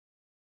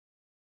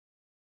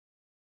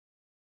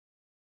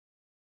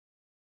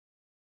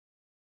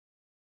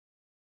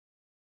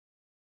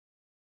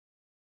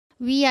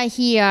We are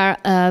here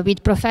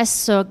with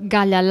Professor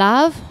Gallya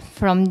Lahav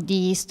from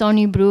the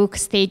Stony Brook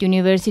State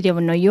University of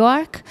New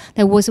York,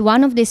 that was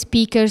one of the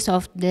speakers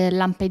of the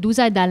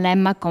Lampedusa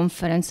Dilemma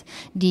conference,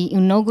 the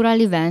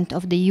inaugural event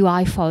of the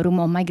EUI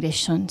Forum on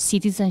Migration,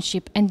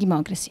 Citizenship and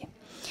Demography.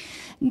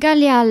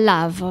 Gallya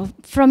Lahav,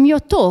 from your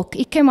talk,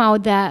 it came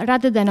out that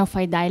rather than of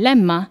a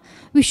dilemma,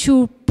 we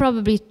should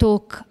probably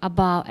talk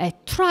about a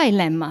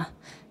trilemma.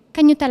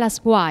 Can you tell us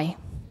why?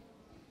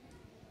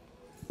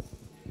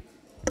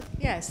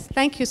 Yes,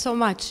 thank you so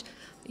much.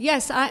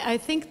 Yes, I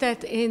think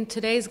that in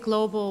today's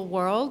global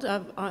world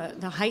of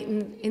the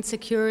heightened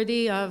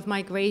insecurity of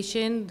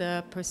migration,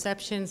 the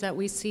perceptions that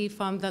we see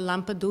from the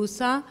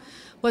Lampedusa,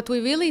 what we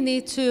really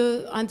need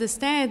to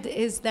understand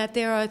is that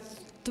there are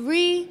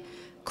three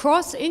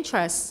cross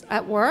interests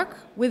at work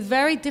with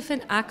very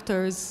different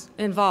actors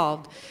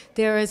involved.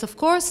 There is, of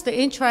course, the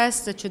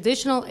interest, the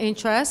traditional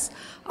interest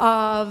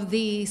of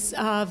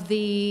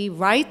the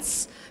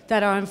rights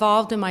that are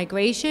involved in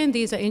migration.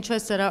 These are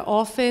interests that are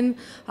often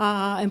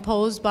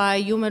imposed by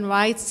human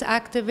rights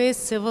activists,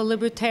 civil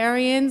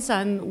libertarians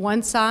on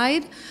one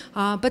side.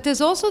 But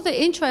there's also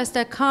the interests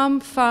that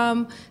come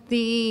from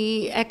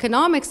the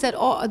economics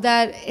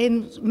that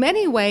in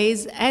many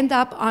ways end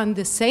up on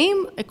the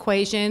same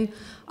equation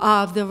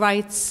of the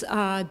rights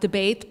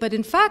debate, but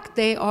in fact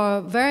they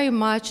are very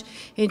much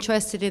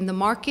interested in the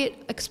market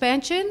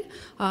expansion,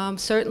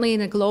 certainly in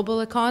a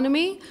global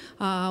economy,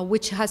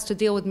 which has to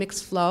deal with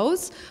mixed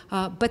flows.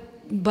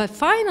 But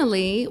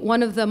finally,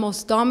 one of the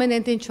most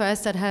dominant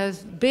interests that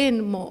has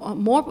been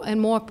more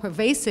and more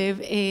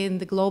pervasive in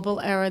the global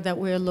era that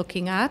we're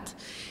looking at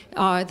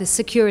are the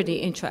security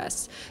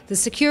interests. The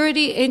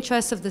security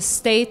interests of the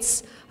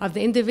states, of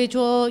the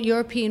individual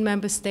European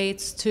member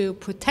states to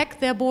protect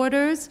their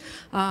borders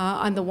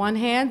on the one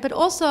hand, but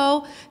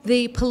also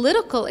the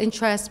political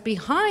interests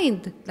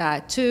behind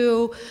that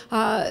to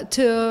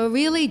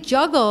really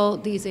juggle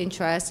these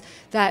interests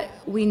that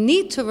we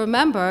need to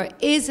remember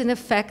is in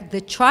effect the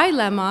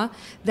trilemma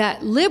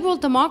that liberal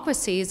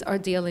democracies are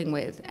dealing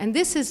with. And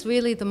this is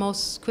really the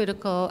most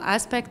critical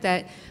aspect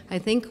that I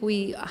think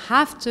we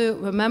have to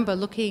remember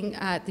looking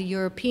at the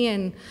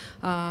European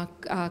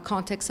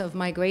context of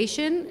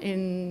migration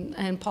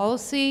and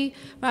policy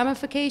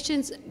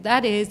ramifications.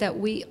 That is that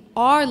we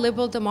are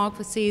liberal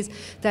democracies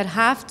that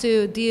have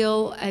to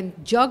deal and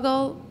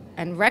juggle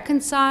and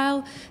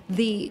reconcile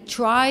the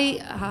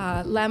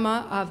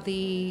trilemma of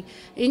the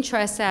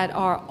interests that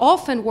are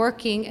often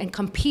working and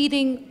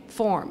competing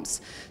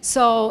forms.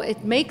 So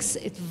it makes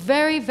it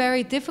very,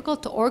 very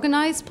difficult to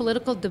organize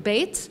political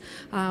debates.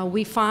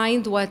 We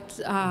find what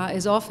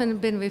is often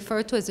been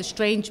referred to as the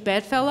strange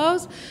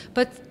bedfellows,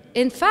 but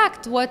in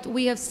fact, what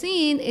we have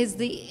seen is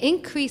the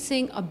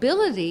increasing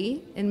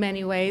ability, in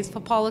many ways,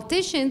 for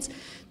politicians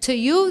to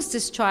use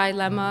this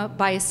trilemma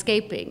by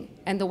escaping.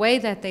 And the way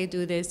that they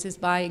do this is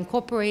by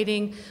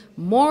incorporating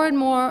more and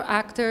more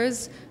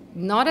actors,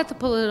 not at the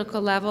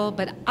political level,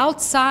 but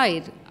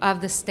outside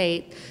of the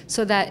state,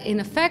 so that, in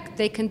effect,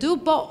 they can do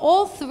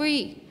all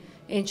three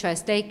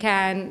interests. They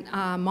can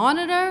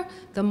monitor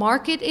the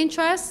market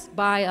interests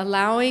by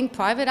allowing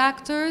private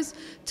actors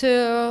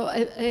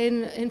to,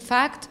 in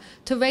fact,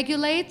 to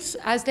regulate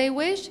as they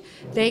wish.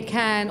 They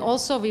can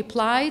also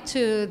reply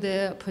to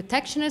the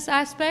protectionist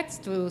aspects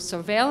through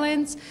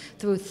surveillance,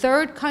 through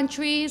third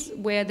countries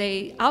where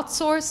they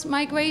outsource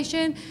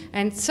migration,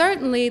 and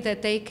certainly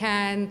that they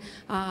can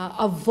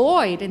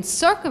avoid and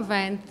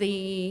circumvent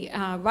the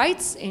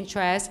rights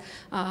interests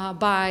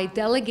by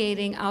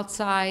delegating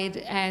outside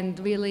and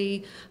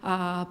really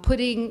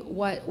putting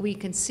what we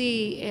can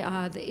see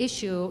the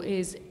issue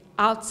is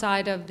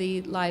outside of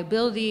the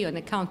liability and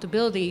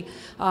accountability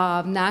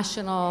of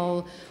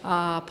national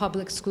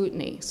public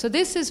scrutiny. So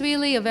this is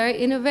really a very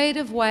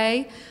innovative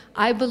way,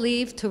 I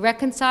believe, to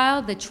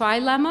reconcile the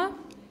trilemma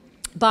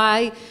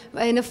by,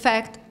 in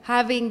effect,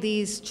 having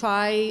these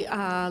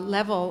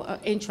tri-level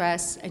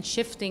interests and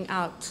shifting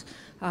out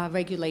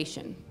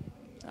regulation.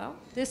 So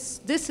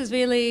this is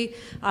really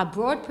a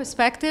broad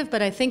perspective,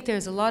 but I think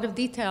there's a lot of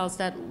details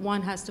that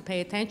one has to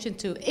pay attention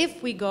to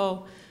if we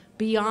go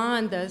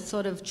beyond the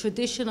sort of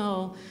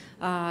traditional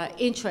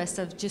interest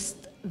of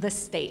just the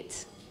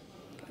state.